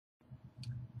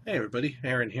Hey everybody,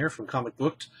 Aaron here from Comic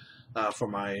Booked for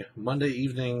my Monday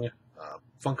evening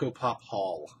Funko Pop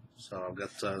haul. So I've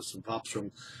got some pops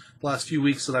from the last few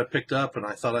weeks that I picked up, and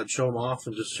I thought I'd show them off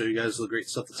and just show you guys the great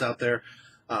stuff that's out there.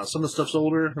 Some of the stuff's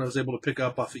older, and I was able to pick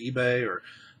up off of eBay or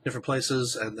different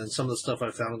places, and then some of the stuff I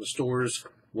found in the stores.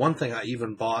 One thing I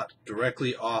even bought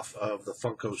directly off of the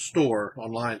Funko store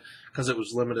online because it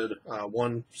was limited,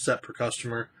 one set per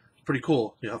customer. Pretty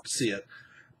cool. You'll have to see it.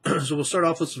 So we'll start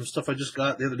off with some stuff I just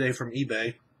got the other day from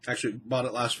eBay. Actually, bought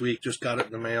it last week. Just got it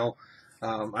in the mail.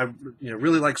 I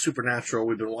really like Supernatural.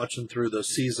 We've been watching through the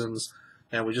seasons,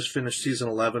 and we just finished season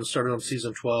 11. Started on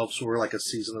season 12, so we're like a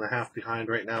season and a half behind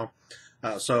right now.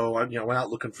 So I went out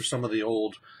looking for some of the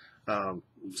old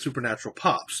Supernatural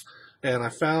pops, and I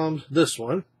found this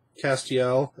one,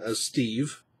 Castiel as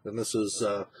Steve, and this is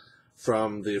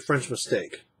from the French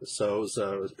Mistake. So it was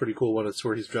a pretty cool one. It's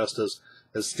where he's dressed as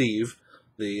Steve,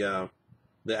 the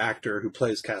actor who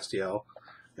plays Castiel,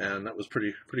 and that was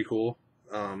pretty cool.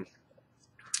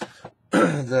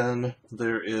 Then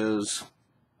there is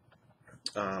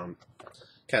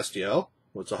Castiel,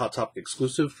 which is a Hot Topic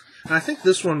exclusive, and I think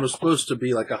this one was supposed to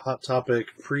be like a Hot Topic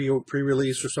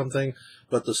pre-release or something,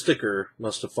 but the sticker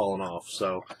must have fallen off.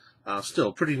 So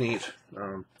still pretty neat.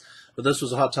 But this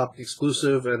was a Hot Topic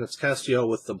exclusive, and it's Castiel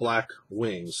with the black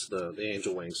wings, the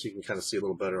angel wings, so you can kind of see a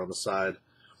little better on the side.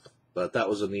 But that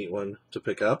was a neat one to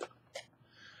pick up.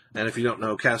 And if you don't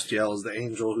know, Castiel is the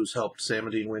angel who's helped Sam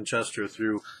and Dean Winchester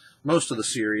through most of the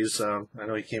series. I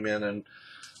know he came in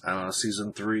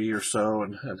season 3 or so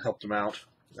and helped him out.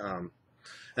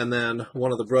 And then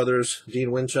one of the brothers, Dean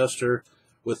Winchester,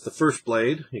 with the first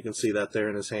blade. You can see that there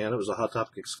in his hand. It was a Hot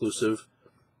Topic exclusive,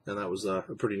 and that was a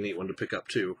pretty neat one to pick up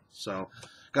too. So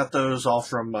got those all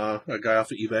from a guy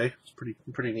off of eBay. It's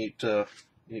pretty neat,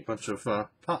 neat bunch of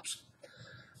pops.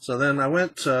 So then I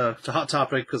went to Hot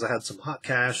Topic because I had some hot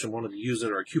cash and wanted to use it,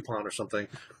 or a coupon or something.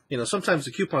 Sometimes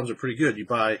the coupons are pretty good. You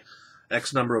buy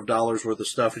X number of dollars worth of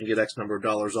stuff and you get X number of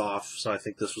dollars off. So I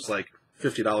think this was like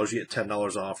 $50, you get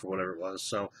 $10 off or whatever it was.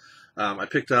 So I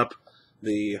picked up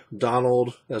the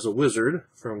Donald as a wizard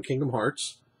from Kingdom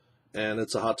Hearts, and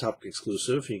it's a Hot Topic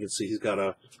exclusive. You can see he's got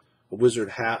a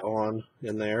wizard hat on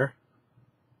in there,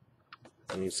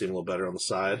 and you can see him a little better on the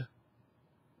side.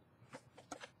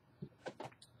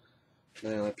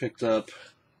 And I picked up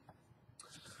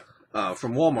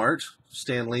from Walmart,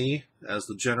 Stan Lee as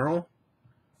the General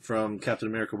from Captain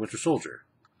America Winter Soldier.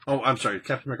 Oh, I'm sorry,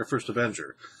 Captain America First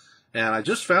Avenger. And I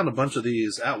just found a bunch of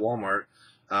these at Walmart,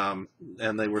 and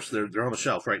they're on the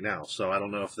shelf right now. So I don't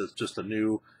know if it's just a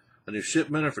new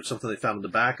shipment or if it's something they found in the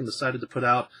back and decided to put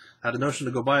out. I had a notion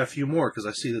to go buy a few more because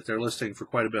I see that they're listing for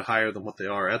quite a bit higher than what they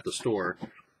are at the store.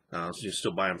 So you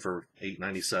still buy them for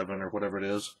 $8.97 or whatever it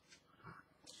is.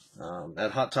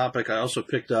 At Hot Topic, I also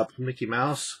picked up Mickey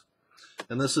Mouse,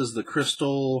 and this is the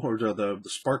crystal, or the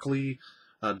sparkly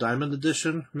diamond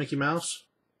edition Mickey Mouse.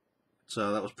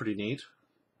 So that was pretty neat.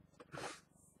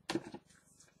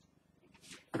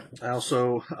 I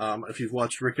also, if you've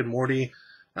watched Rick and Morty,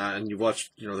 and you've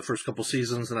watched the first couple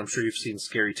seasons, then I'm sure you've seen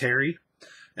Scary Terry,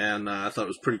 and I thought it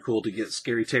was pretty cool to get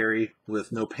Scary Terry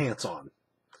with no pants on.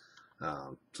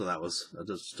 So that was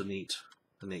just a neat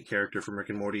character from Rick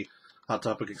and Morty. Hot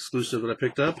Topic exclusive that I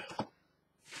picked up.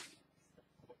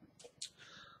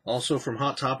 Also from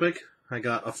Hot Topic, I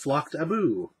got a flocked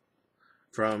Abu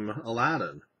from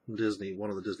Aladdin, Disney, one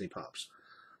of the Disney pops.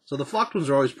 So the flocked ones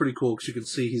are always pretty cool because you can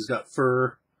see he's got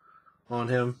fur on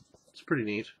him. It's pretty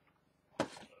neat.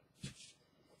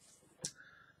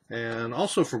 And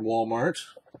also from Walmart,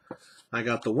 I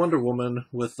got the Wonder Woman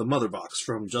with the mother box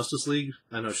from Justice League.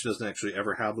 I know she doesn't actually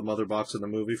ever have the mother box in the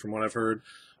movie from what I've heard,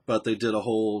 but they did a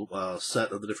whole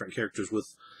set of the different characters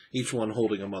with each one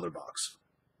holding a mother box.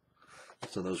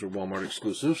 So those were Walmart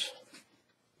exclusives.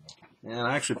 And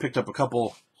I actually picked up a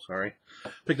couple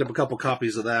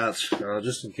copies of that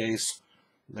just in case.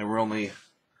 There were only,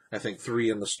 I think, 3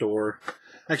 in the store.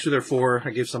 Actually, there are 4. I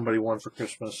gave somebody one for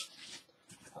Christmas.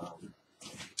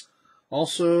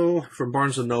 Also from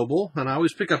Barnes & Noble, and I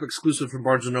always pick up exclusive from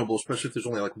Barnes & Noble, especially if there's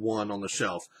only like one on the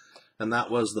shelf. And that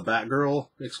was the Batgirl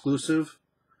exclusive,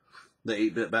 the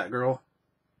 8-bit Batgirl.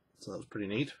 So that was pretty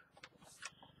neat.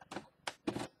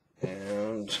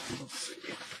 And let's see,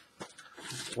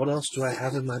 what else do I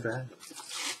have in my bag?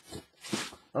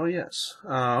 Oh yes,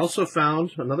 I also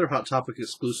found another Hot Topic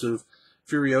exclusive,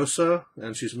 Furiosa,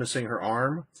 and she's missing her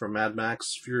arm from Mad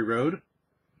Max Fury Road.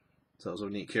 So that was a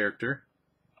neat character.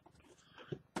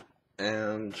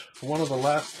 And one of the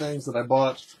last things that I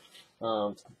bought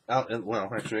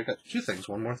actually I got 2 things,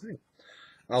 one more thing.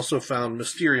 I also found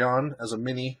Mysterion as a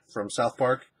mini from South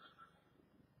Park.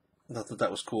 I thought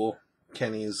that was cool.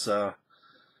 Kenny's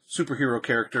superhero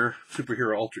character,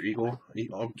 superhero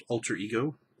alter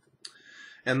ego.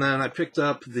 And then I picked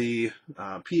up the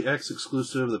PX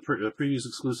exclusive, the previews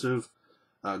exclusive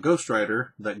Ghost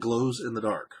Rider that glows in the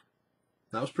dark.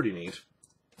 That was pretty neat.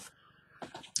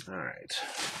 All right.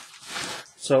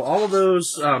 So all of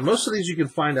those, most of these you can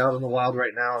find out in the wild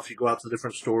right now. If you go out to the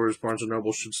different stores, Barnes &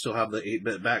 Noble should still have the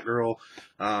 8-bit Batgirl,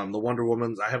 the Wonder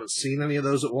Woman. I haven't seen any of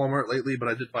those at Walmart lately, but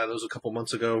I did buy those a couple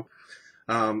months ago.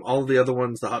 All of the other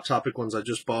ones, the Hot Topic ones, I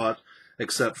just bought,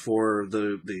 except for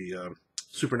the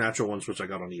Supernatural ones, which I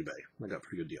got on eBay. I got a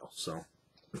pretty good deal. So,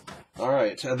 all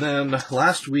right. And then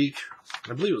last week,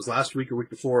 I believe it was last week or week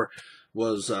before,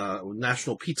 was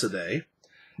National Pizza Day,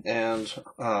 and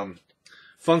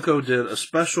Funko did a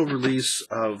special release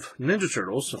of Ninja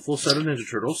Turtles, a full set of Ninja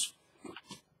Turtles,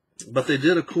 but they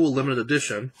did a cool limited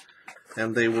edition,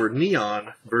 and they were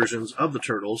neon versions of the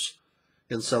Turtles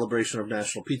in celebration of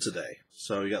National Pizza Day.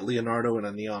 So you got Leonardo in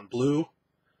a neon blue,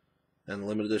 and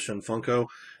limited edition Funko,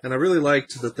 and I really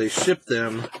liked that they shipped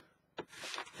them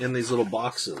in these little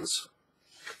boxes.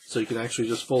 So you can actually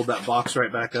just fold that box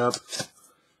right back up,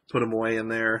 put them away in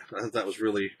there. I thought that was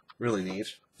really, really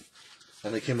neat.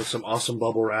 And they came with some awesome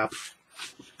bubble wrap.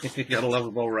 You gotta love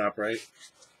the bubble wrap, right?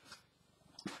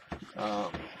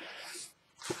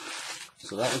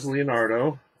 So that was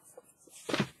Leonardo.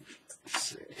 Let's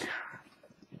see.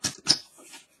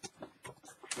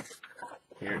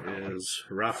 Here is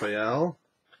Raphael.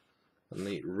 A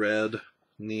neat red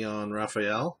neon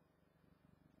Raphael.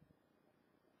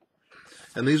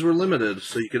 And these were limited,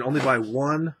 so you can only buy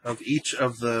one of each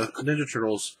of the Ninja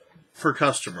Turtles per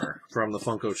customer from the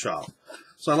Funko shop.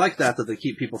 So I like that they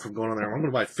keep people from going on there. I'm going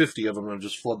to buy 50 of them and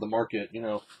just flood the market. You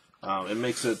know, it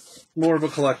makes it more of a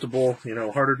collectible. You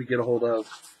know, harder to get a hold of,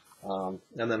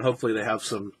 and then hopefully they have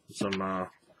some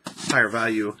higher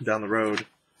value down the road.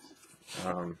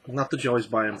 Not that you always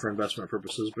buy them for investment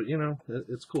purposes, but you know,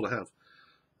 it's cool to have.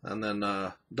 And then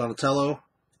Donatello,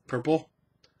 purple,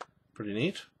 pretty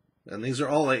neat. And these are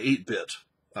all 8-bit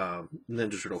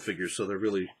Ninja Turtle figures, so they're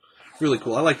really, really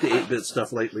cool. I like the 8-bit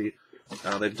stuff lately.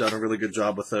 They've done a really good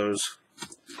job with those.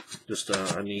 Just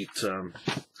a neat,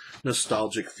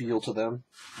 nostalgic feel to them.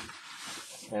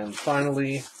 And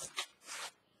finally,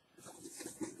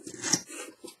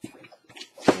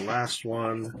 the last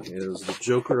one is the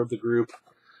Joker of the group,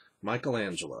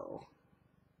 Michelangelo.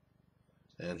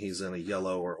 And he's in a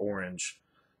yellow or orange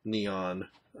neon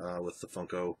with the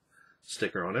Funko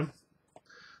sticker on him.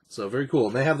 So very cool.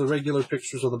 And they have the regular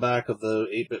pictures on the back of the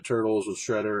 8-bit Turtles with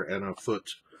Shredder and a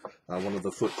Foot, one of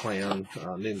the Foot Clan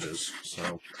ninjas.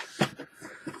 So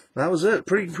that was it.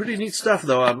 Pretty neat stuff,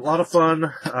 though. A lot of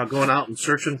fun going out and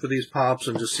searching for these pops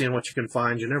and just seeing what you can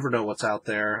find. You never know what's out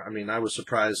there. I mean, I was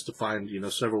surprised to find, you know,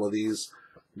 several of these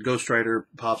Ghost Rider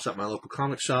pops at my local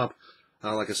comic shop.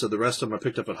 Like I said, the rest of them I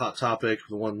picked up at Hot Topic.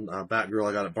 The one Batgirl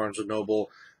I got at Barnes & Noble.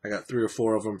 I got 3 or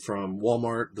 4 of them from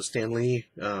Walmart. The Stan Lee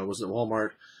was at Walmart.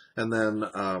 And then,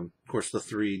 of course, the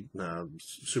 3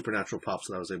 Supernatural pops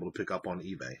that I was able to pick up on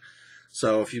eBay.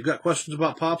 So if you've got questions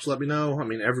about pops, let me know. I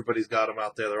mean, everybody's got them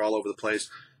out there. They're all over the place.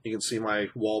 You can see my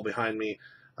wall behind me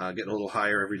getting a little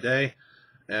higher every day.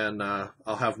 And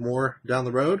I'll have more down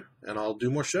the road, and I'll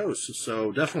do more shows.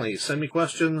 So definitely send me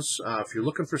questions. If you're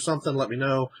looking for something, let me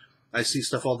know. I see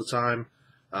stuff all the time.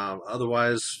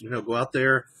 Otherwise, you know, go out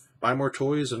there, buy more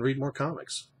toys, and read more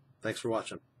comics. Thanks for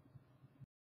watching.